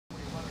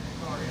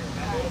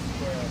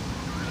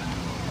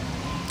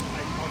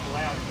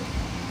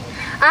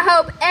I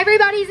hope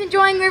everybody's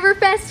enjoying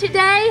Riverfest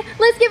today.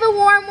 Let's give a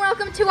warm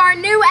welcome to our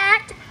new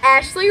act,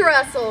 Ashley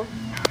Russell.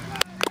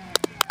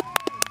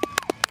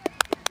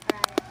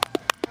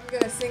 I'm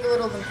going to sing a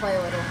little then play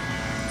a little.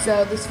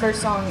 So this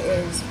first song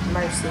is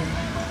Mercy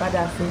by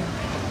Duffy.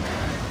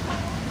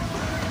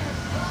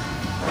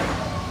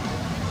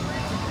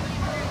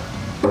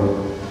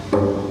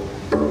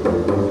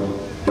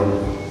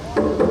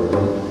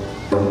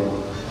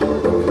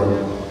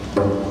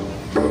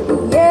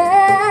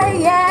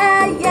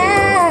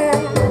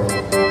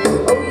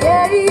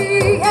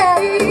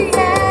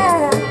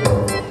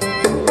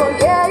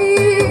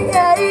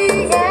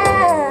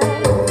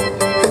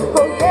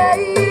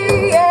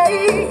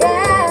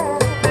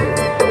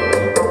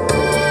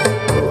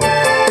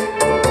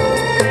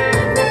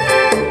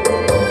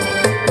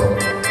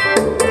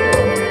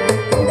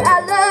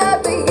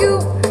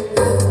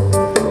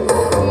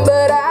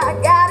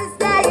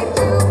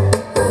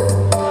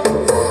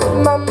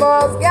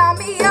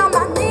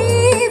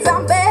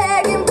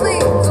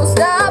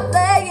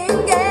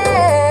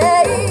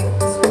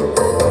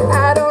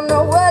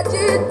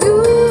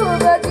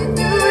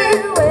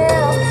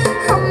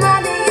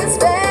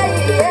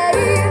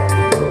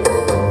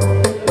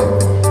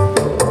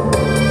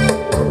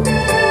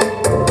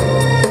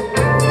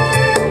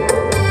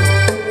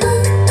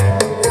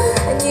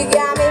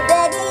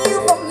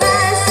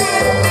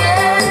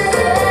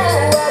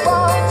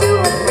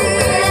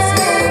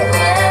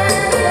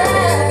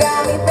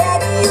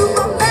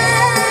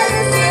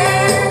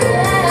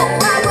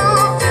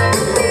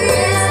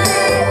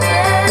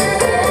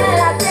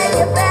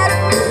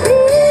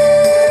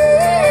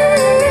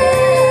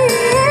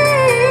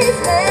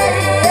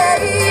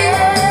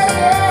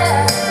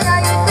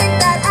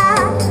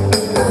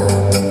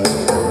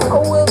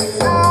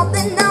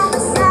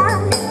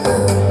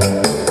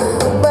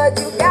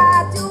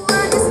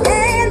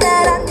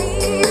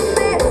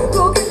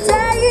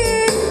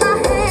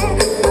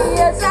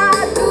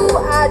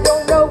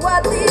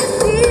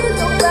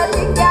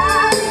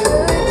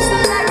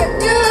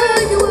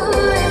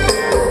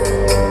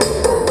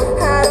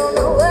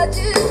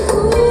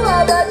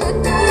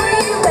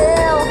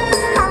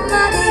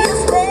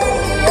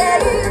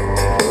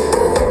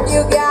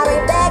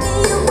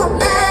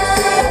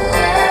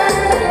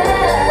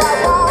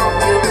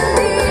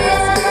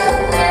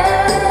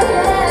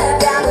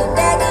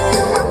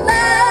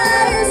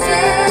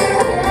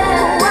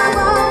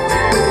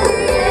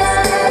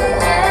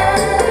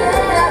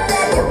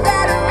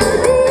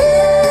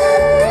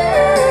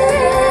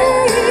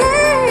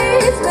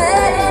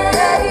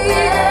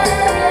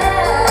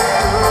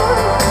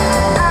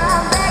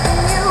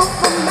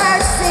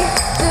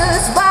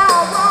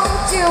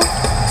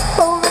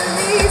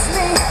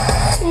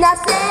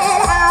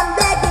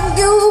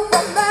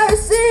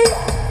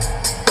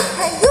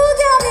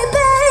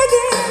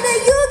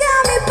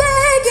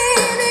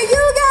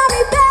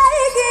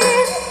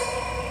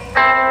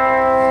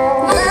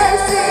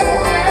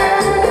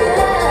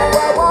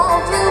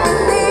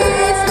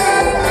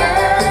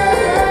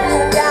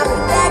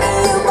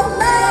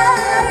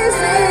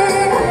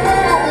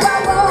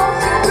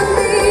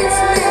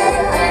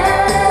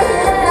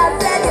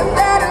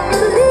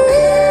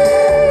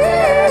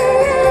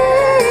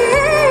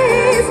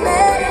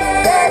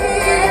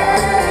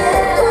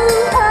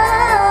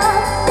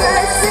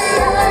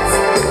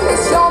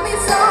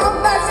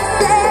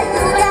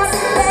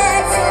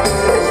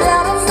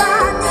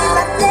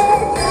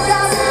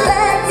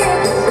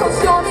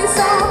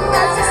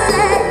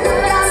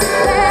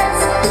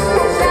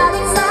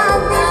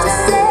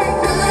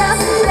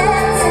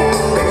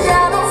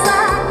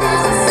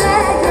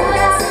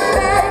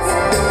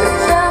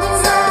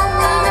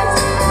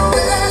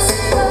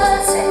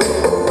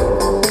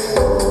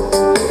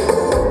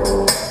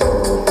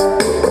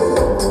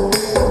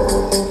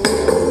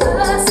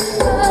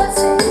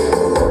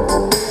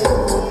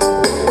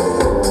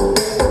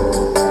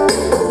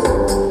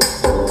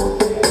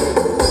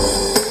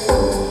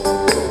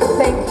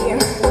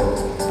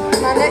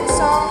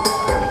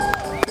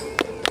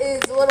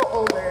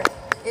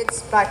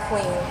 By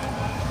Queen.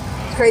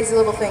 Crazy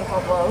Little Thing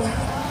Called Love.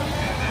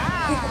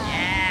 Yeah.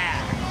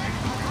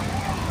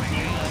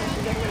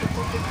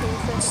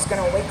 Just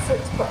gonna wait for it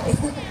to play.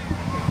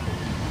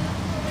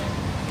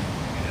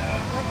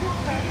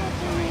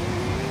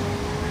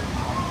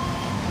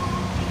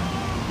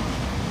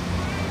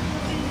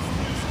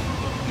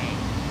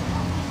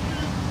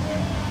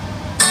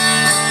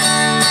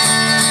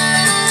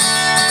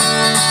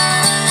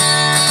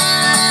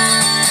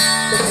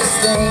 This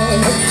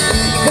thing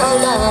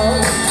called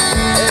love.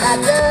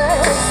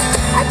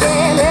 I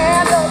can't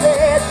handle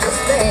this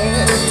thing.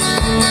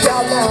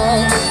 Your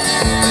love,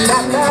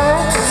 not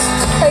much.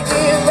 I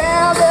get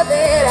round a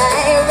bit, I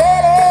ain't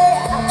ready.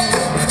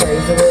 This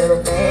crazy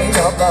little thing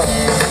called love.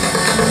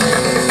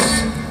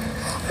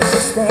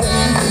 This thing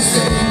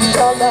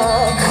called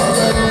love.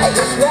 I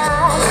get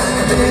round,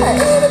 I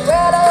hit a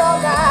brother all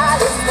night.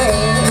 This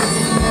thing,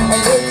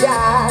 and it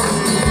just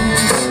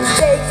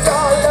shakes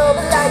all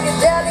over like a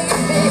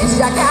jellyfish.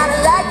 I kinda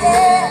like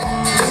it.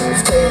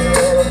 This crazy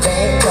little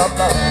thing called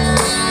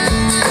love.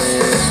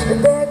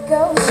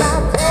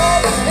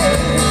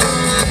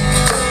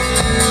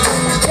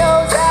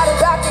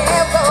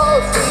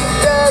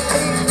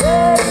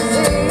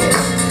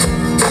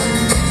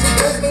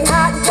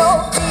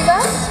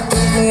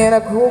 in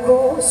a cool,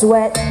 cool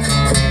sweat.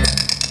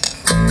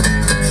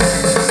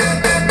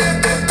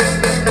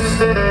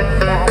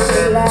 Gotta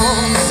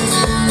relax,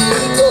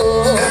 go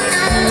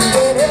and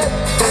get up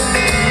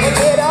and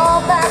get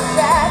on my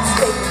tracks.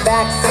 Take the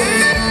back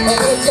seat and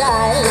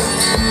hitchhike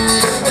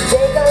and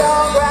take a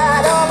long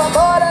ride on my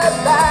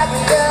motorbike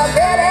until I'm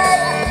ready.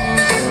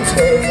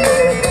 Crazy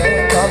little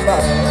thing called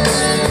love.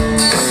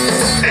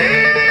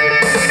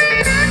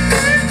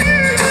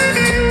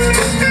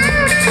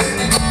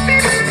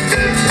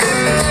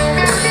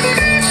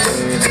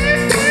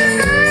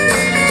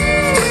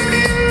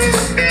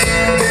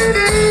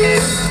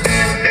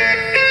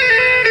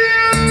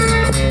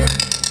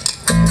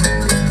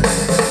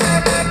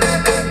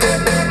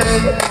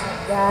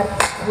 Gotta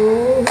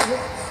cool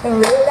and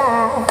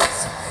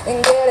relax and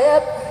get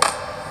up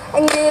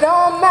and get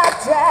on my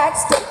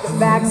tracks. Take the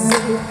back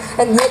seat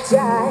and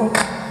hitchhike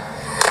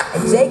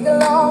and take a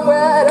long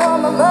ride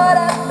on my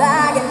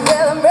motorbike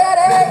until I'm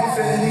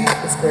ready.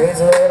 This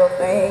crazy little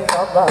thing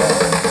called love.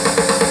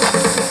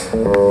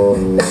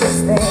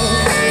 This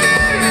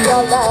thing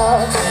called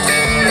love.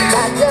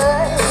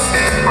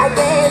 I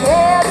can't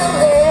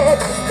handle it.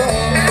 This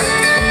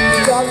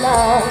thing called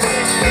love.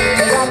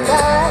 'Cause I'm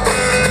not.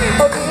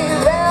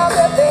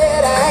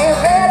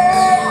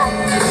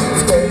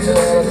 This crazy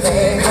little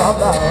thing called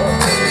love.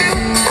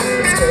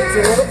 This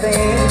crazy little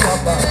thing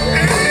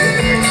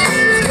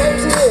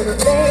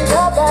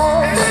called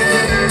love.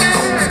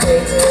 This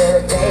crazy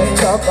little thing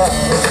called love.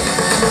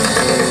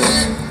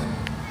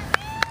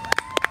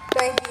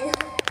 Thank you.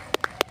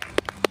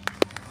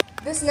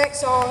 This next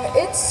song,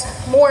 it's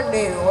more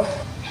new.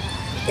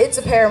 It's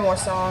a Paramore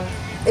song.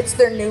 It's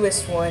their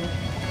newest one,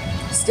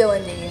 Still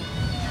in D.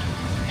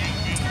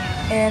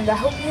 And I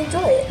hope you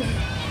enjoy it.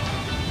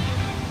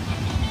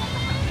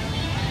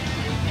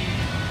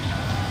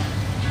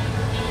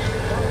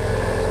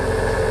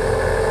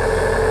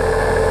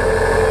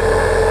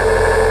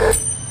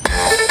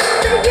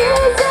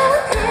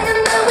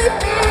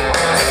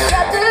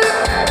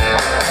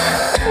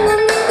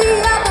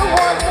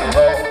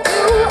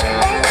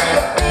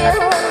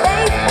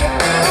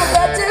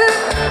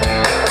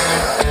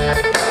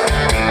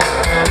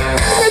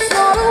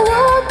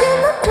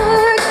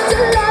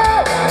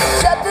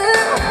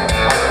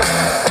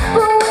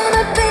 But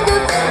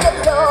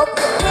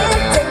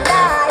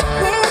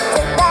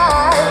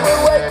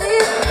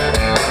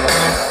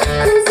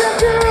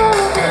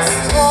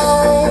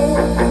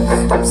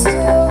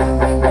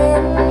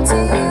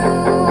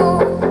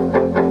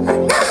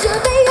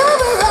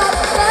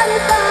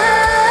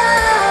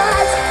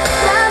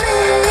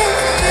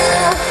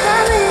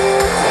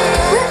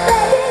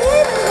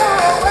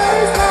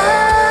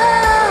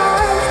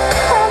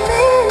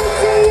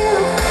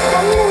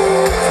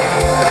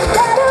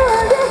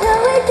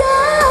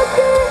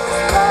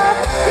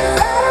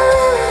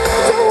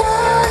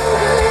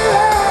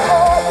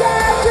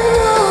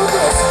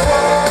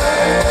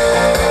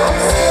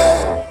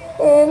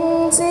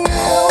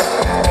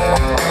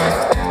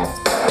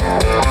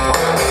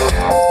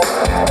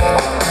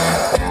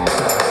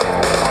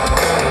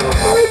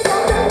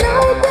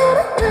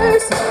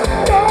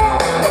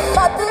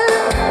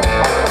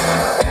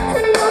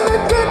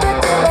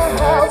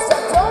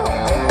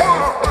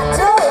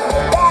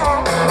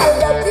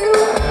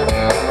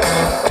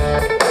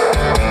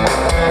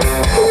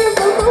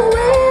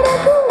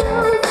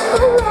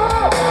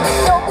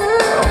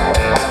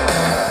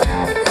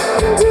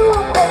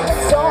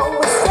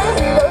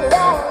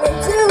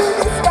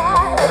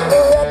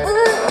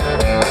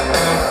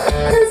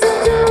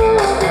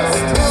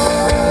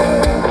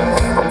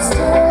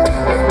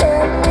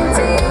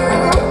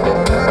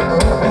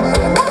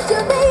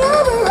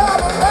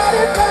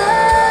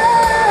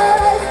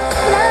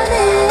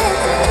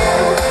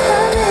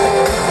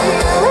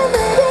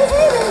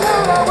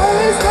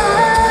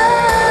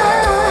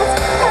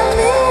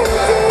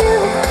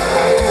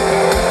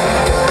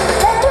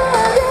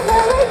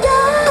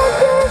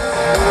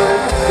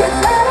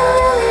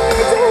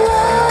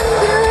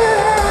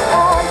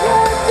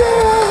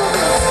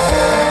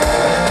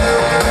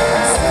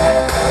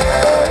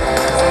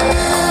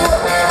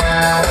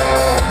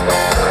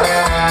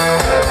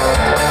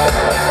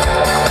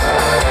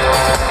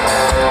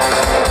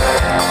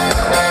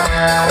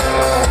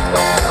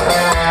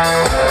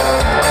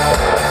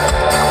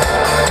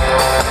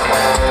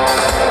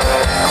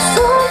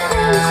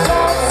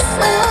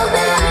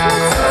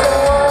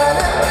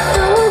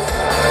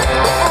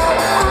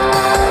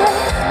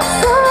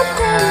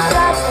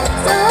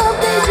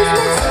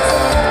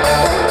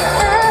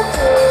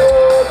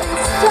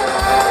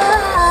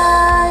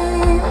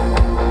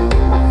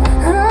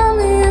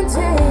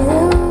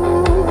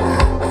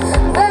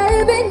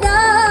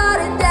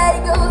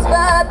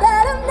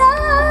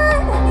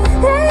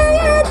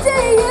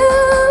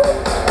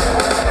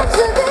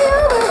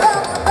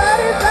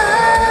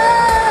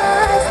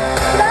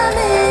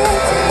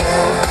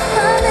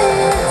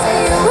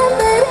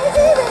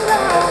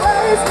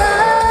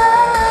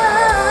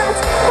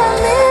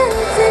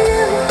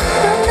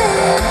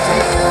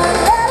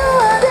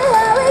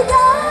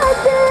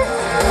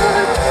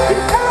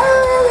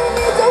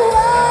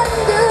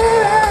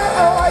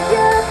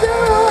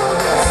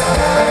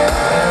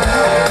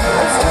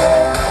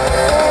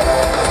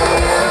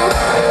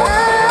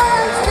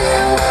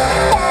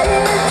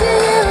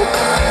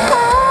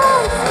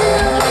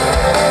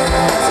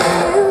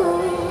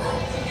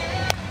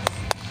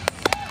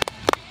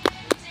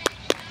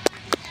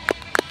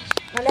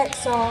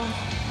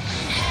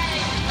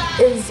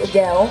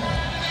Adele.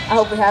 I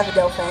hope we have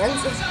Adele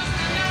fans.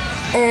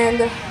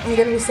 And I'm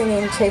going to be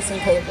singing Chasing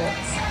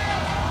Pavements.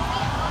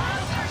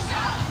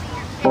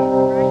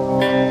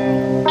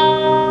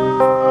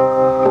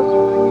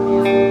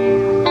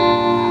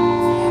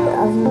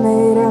 I've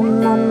made up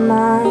my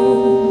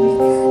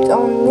mind,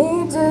 don't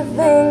need to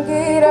think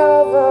it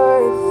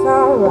over. If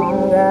I'm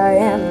wrong, I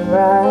am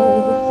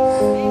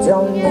right.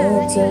 Don't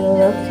need to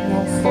look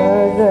no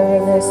further,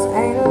 this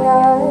ain't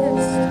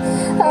last.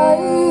 I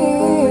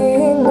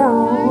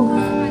know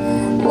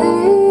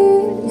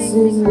this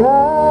is love,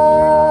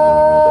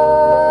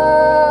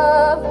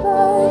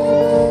 but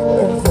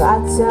if I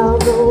tell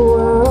the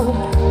world,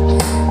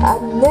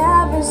 I'd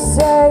never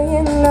say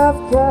enough,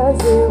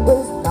 'cause it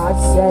was not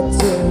said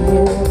to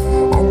you,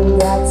 and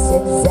that's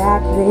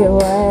exactly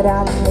what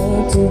I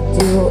need to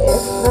do.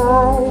 If I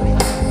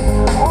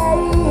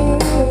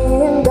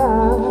end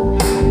up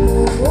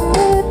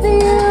with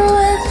you,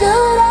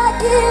 should I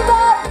give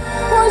up,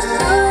 or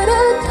should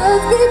I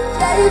just keep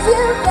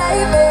chasing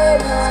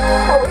pavements?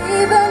 Or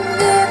even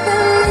if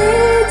it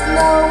leads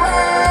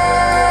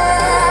nowhere,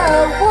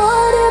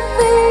 would it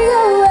be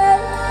a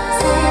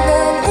waste?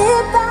 Even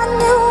if I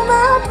knew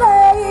my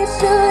place,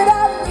 should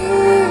I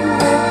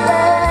leave it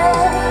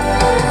there?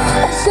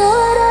 And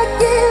should I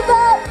give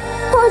up,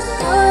 or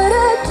should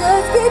I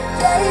just keep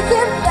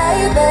chasing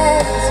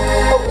pavements?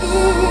 Or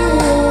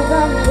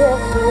even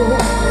if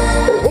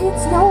it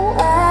leads nowhere?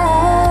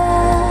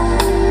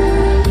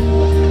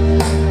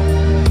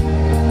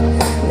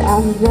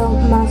 I've built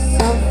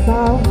myself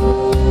up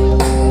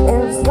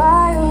and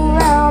fly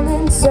around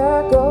in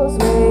circles,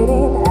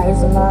 waiting as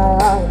my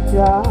heart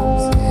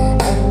drops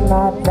and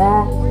my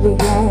back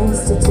begins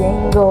to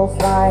tingle.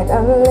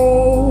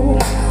 Finally,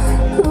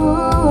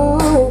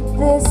 could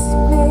this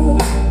be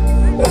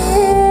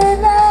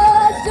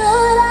enough?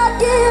 Should I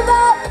give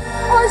up,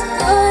 or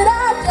should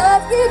I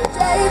just keep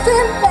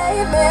chasing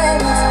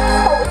pavements?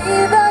 Or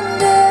even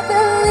if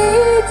it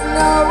leads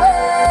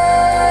nowhere,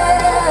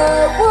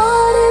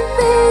 would it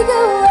be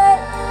a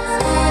waste?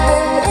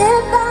 Even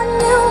if I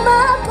knew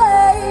my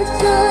place,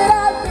 should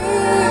I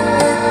leave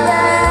it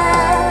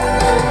there?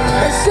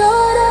 And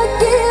should I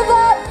give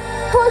up,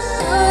 or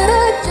should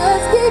I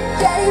just keep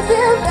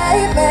chasing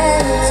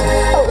pavements?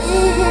 Or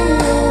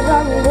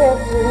even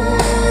if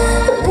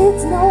it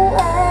leads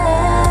nowhere,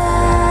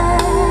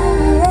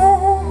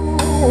 yeah.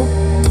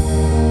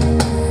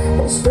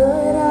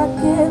 Should I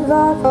give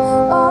up,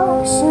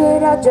 or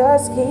should I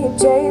just keep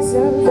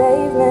chasing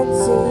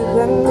pavements,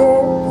 even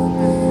if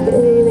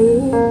it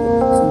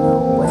leads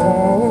nowhere?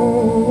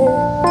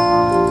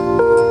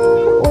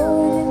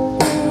 Would it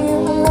be a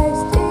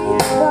waste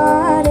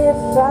even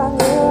if I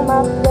knew my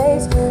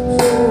place?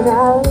 Should I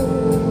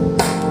leave it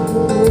there?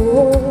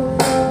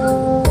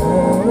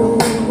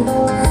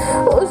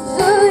 Or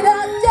should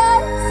I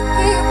just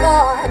keep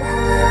on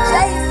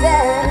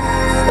chasing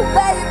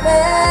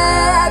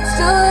pavements?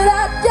 Should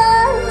I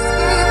just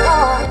keep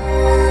on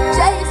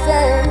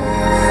chasing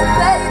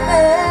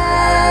pavements?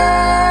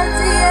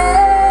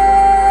 Yeah.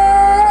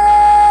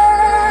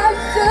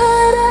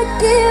 Should I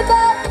give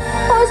up,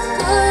 or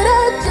should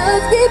I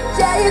just keep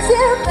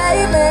chasing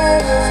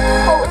pavements?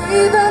 Or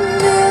even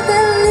if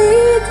it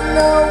leads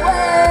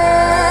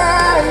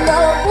nowhere? No,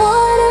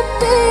 would it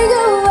be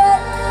a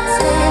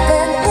waste?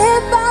 Even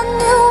if I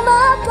knew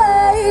my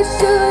place,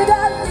 should I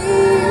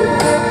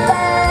leave it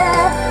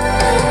there?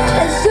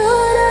 And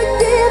should I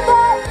give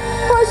up,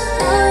 or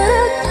should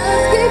I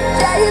just keep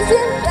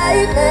chasing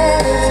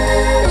pavements?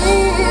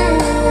 Even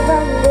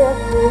if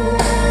it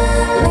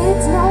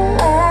leads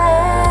nowhere,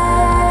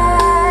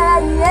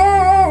 yeah.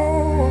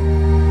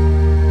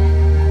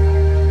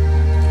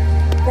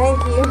 Thank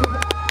you.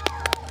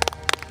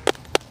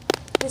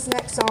 This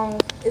next song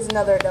is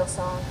another Adele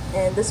song,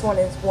 and this one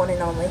is One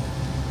and Only.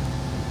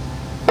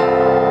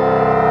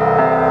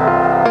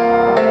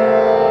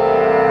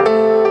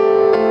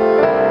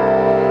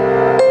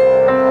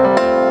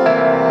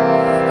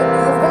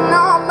 You've been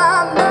on my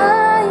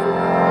mind,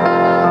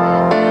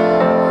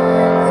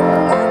 and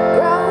I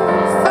grow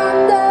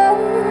fonder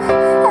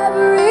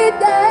every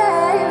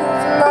day.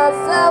 Lose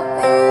myself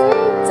in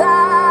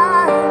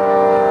time,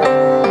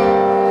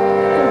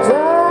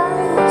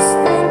 just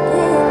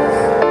thinking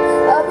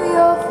of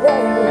your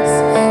face.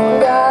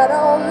 God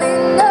only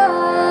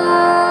knows.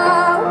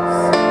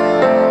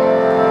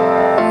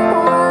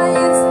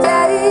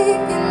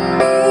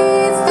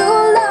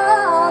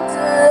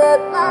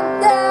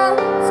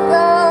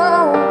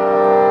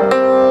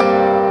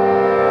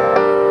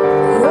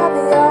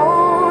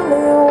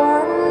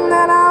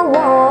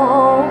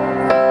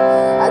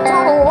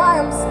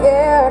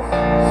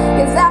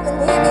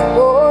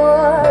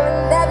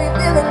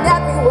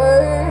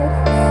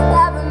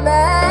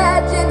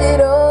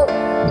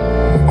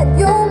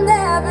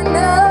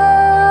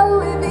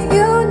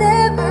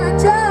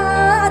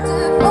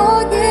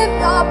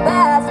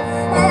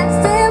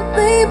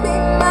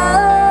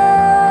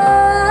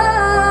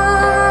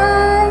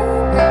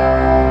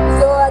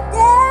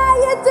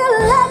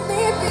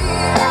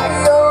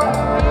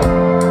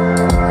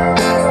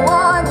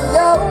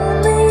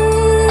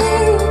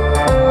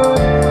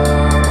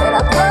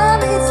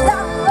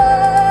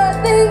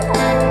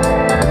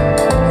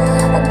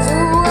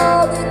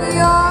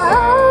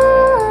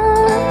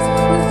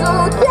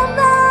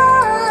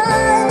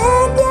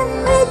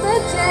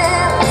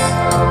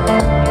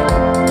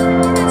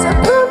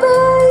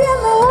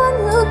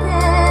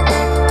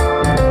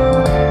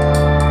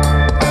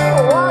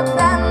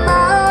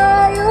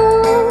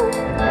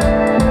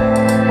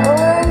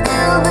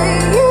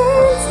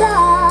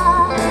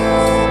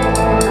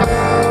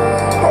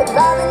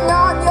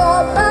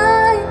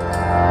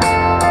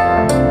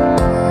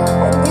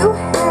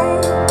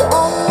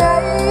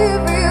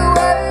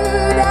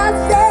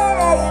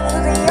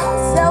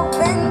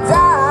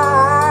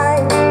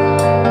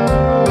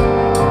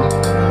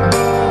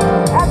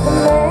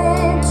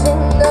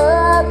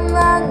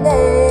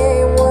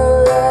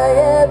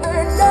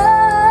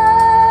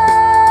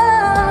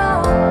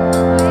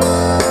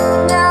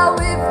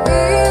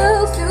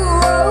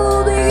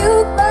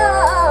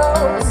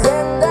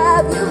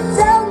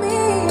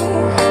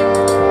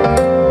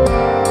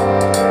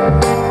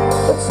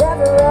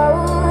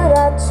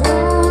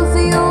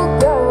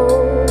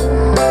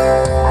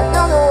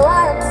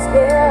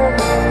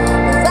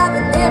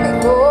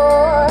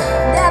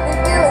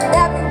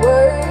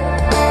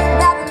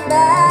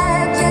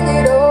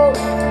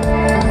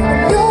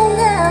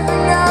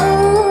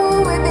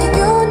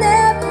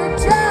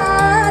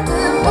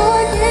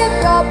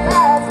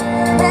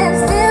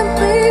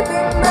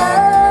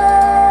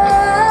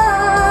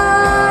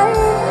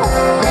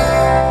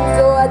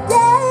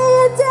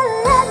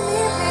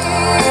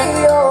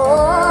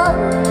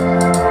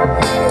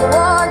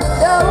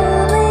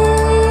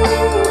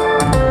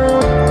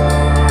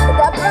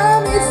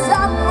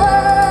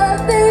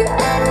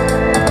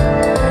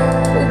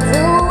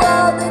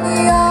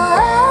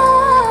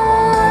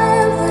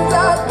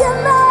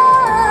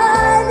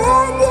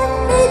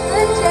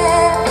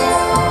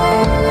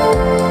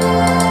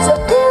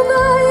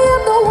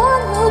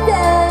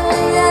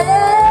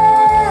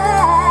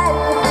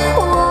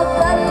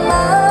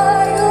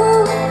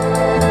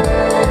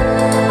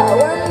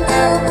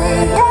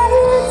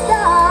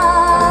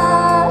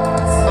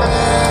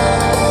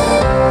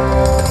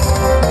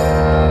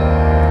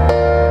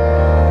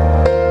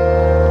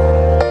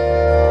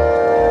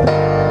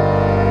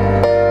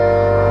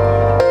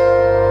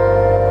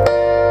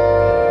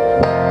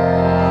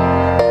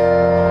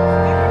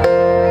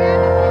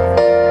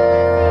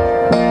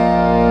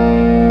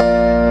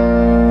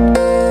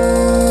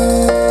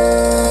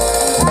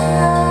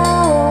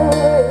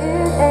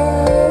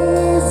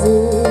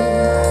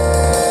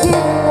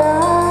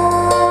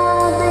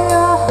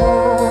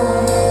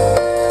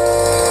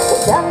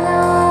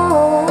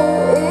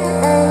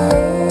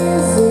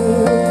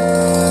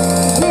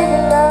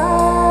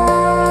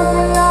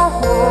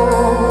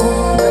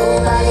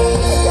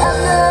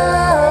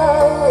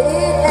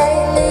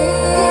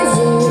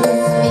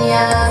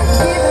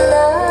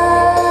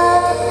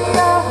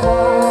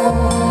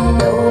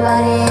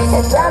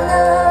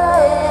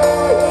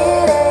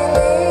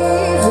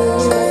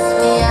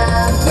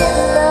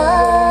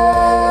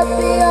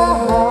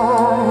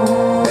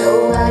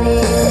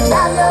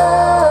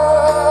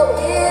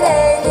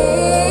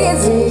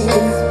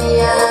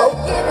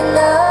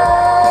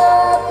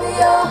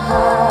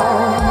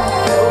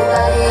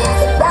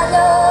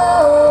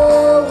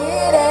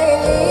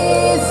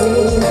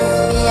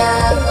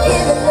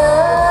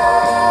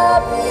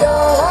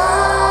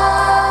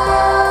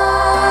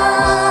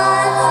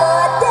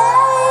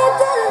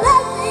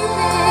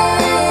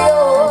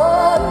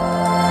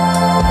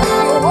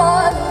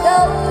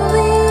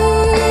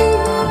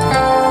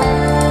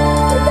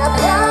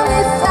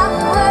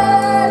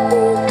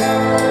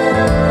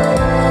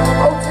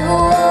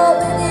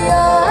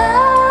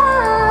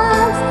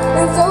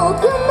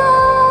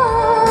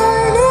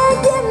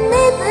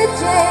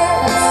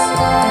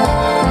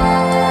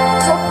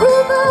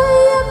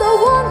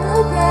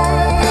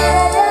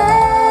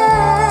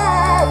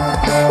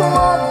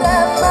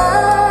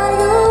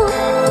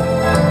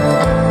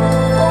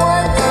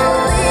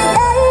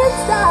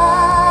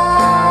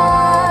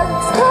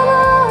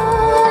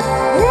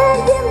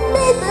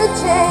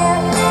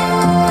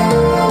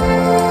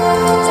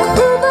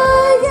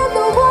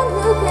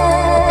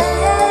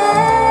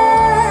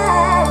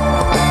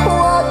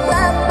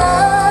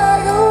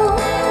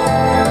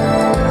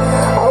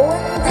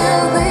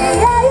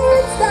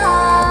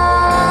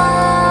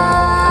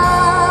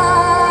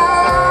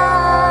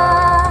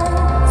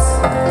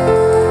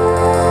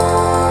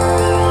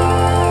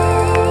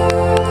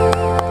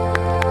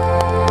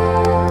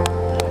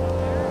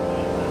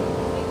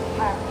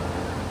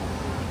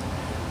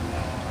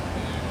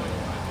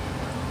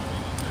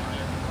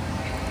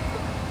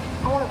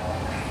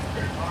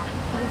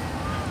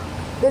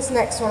 this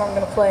next one I'm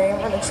going to play. I'm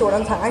running short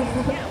on time.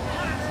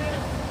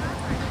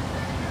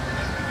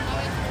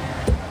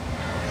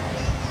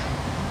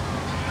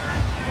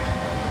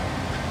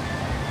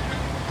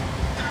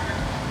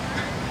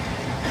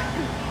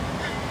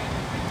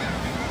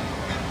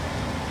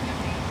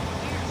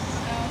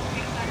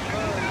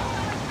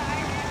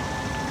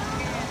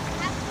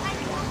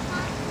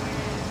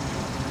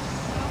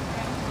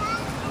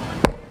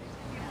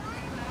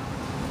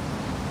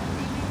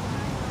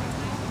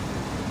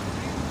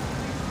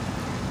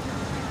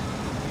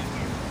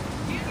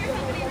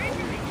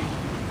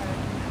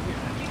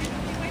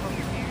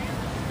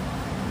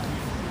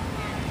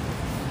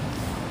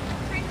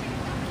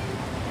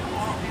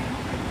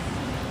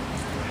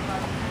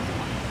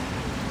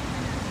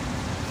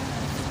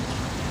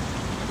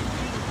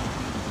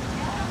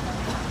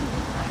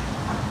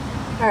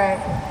 All right.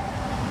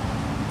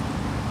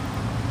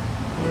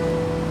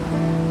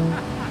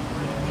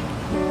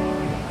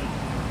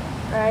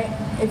 Alright,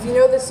 if you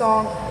know this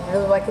song, I'd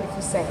really like it if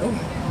you sing.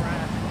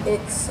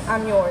 It's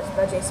I'm Yours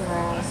by Jason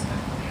Mraz.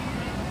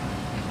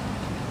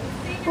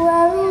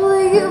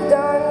 Well, you've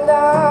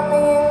done me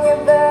in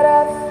your bed,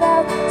 I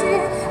felt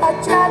it. I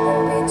tried to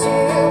beat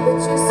you, but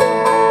you're so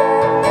hot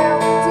and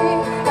empty.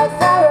 I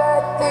fell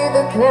right through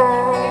the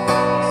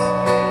cracks.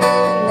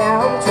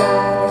 Now I'm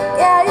trying to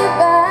get you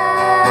back.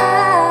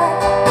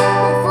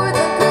 Before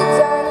the good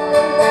time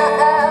and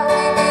now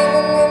we're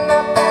giving it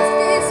my best.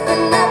 It's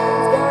been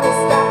nothing's gonna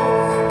stop me.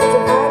 It's a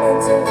divine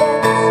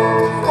intervention.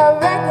 I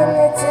reckon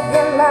it's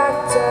again my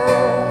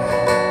turn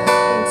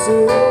to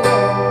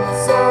win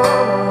some.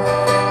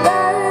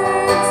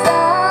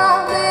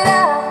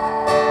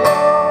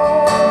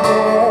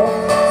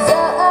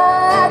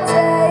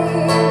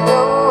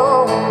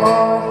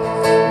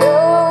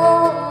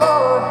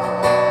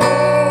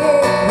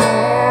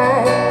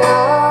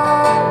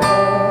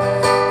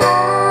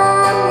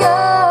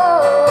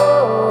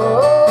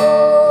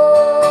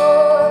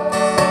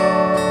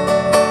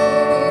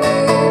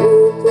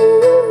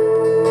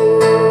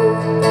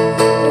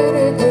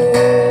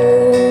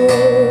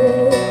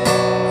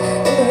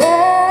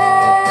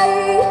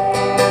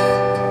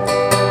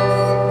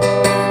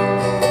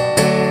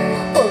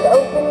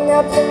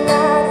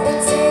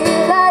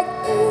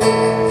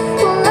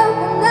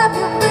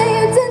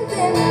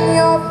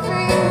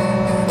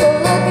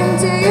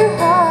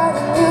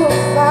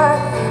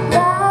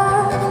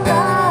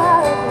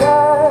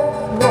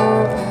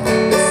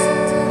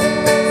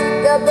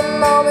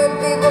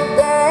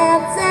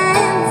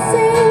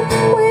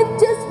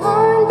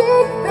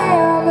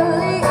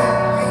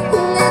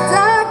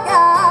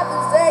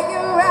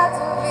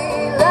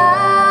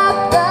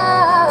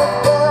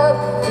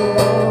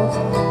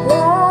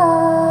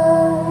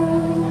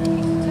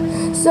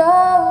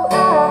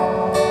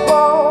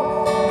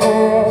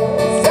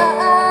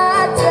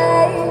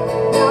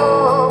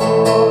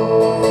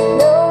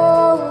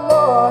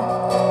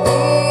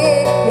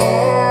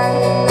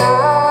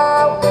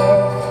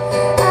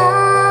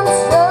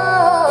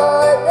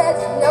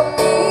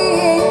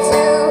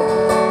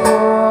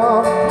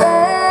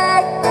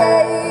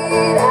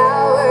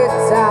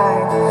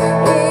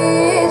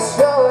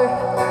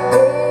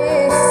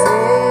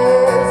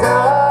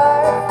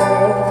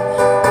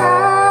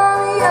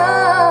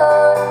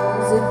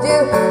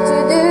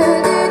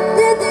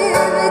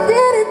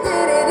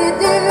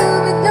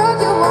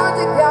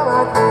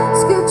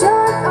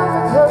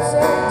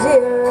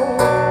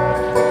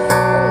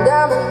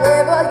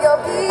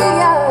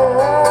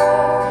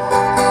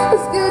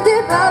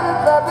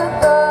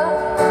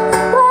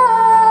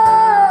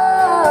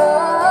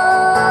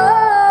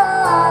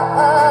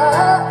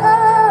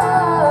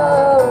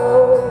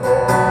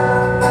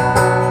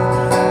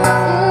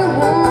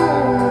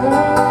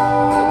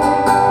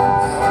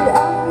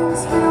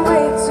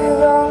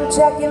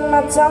 Checking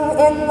my tongue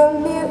in the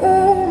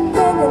mirror and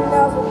bending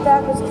nails with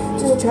backwards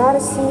just to try to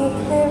see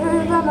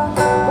clearer. But my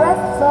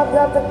breath clogged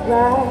up the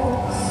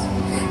glass,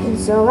 and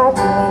so I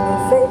drew in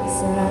your face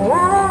and I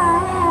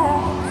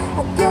lied.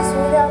 I guess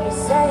without you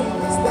saying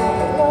is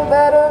there no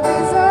better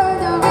reason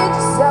to rid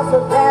yourself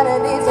of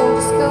vanities and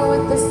just go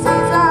with the sun.